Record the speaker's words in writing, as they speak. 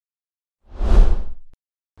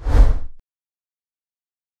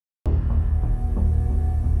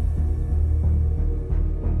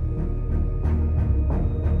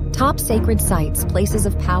Top sacred sites, places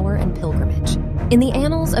of power and pilgrimage. In the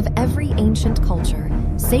annals of every ancient culture,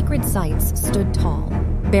 sacred sites stood tall,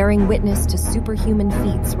 bearing witness to superhuman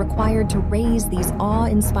feats required to raise these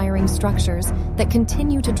awe-inspiring structures that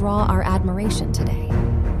continue to draw our admiration today.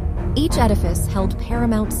 Each edifice held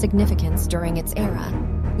paramount significance during its era,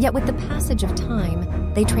 yet with the passage of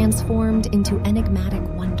time, they transformed into enigmatic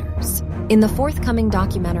wonders. In the forthcoming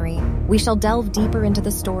documentary, we shall delve deeper into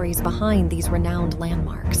the stories behind these renowned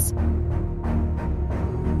landmarks.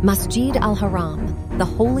 Masjid al-Haram, the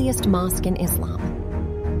holiest mosque in Islam.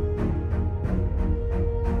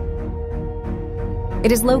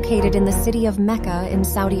 It is located in the city of Mecca in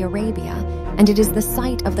Saudi Arabia, and it is the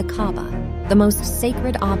site of the Kaaba, the most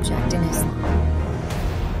sacred object in Islam.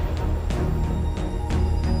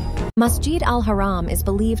 Masjid al-Haram is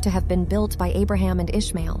believed to have been built by Abraham and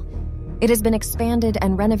Ishmael. It has been expanded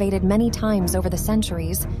and renovated many times over the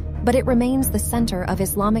centuries, but it remains the center of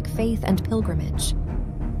Islamic faith and pilgrimage.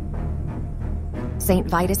 St.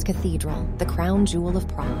 Vitus Cathedral, the crown jewel of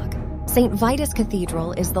Prague. St. Vitus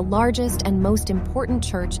Cathedral is the largest and most important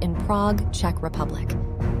church in Prague, Czech Republic.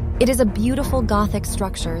 It is a beautiful Gothic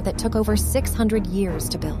structure that took over 600 years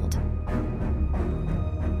to build.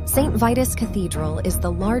 St. Vitus Cathedral is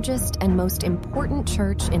the largest and most important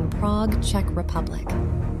church in Prague, Czech Republic.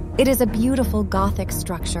 It is a beautiful Gothic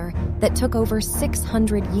structure that took over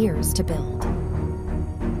 600 years to build.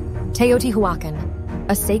 Teotihuacan,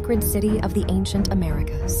 a sacred city of the ancient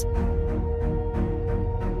Americas.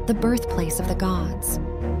 The birthplace of the gods.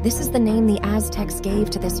 This is the name the Aztecs gave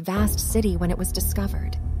to this vast city when it was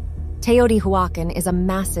discovered. Teotihuacan is a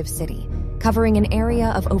massive city, covering an area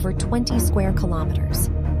of over 20 square kilometers.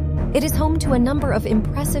 It is home to a number of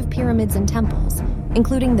impressive pyramids and temples,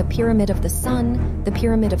 including the Pyramid of the Sun, the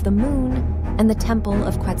Pyramid of the Moon, and the Temple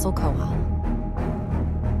of Quetzalcoatl.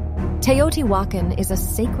 Teotihuacan is a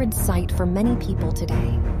sacred site for many people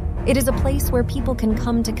today. It is a place where people can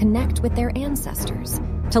come to connect with their ancestors,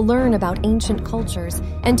 to learn about ancient cultures,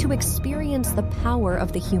 and to experience the power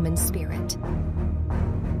of the human spirit.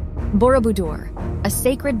 Borobudur, a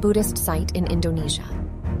sacred Buddhist site in Indonesia.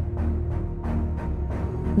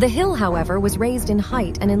 The hill, however, was raised in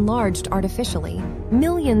height and enlarged artificially.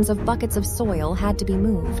 Millions of buckets of soil had to be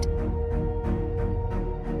moved.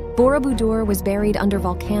 Borobudur was buried under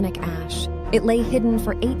volcanic ash. It lay hidden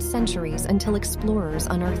for 8 centuries until explorers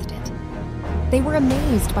unearthed it. They were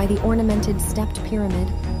amazed by the ornamented stepped pyramid,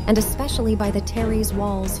 and especially by the terrace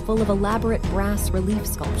walls full of elaborate brass relief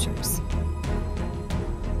sculptures.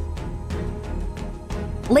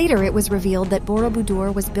 Later, it was revealed that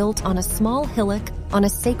Borobudur was built on a small hillock on a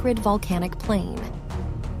sacred volcanic plain.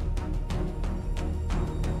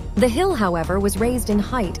 The hill, however, was raised in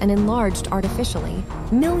height and enlarged artificially.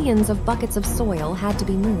 Millions of buckets of soil had to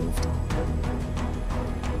be moved.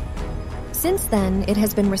 Since then, it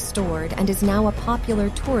has been restored and is now a popular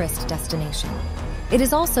tourist destination. It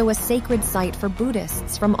is also a sacred site for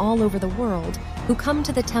Buddhists from all over the world who come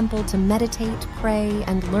to the temple to meditate, pray,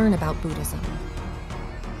 and learn about Buddhism.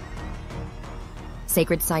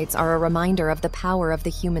 Sacred sites are a reminder of the power of the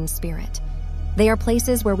human spirit. They are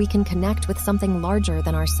places where we can connect with something larger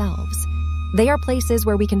than ourselves. They are places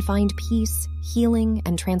where we can find peace, healing,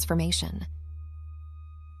 and transformation.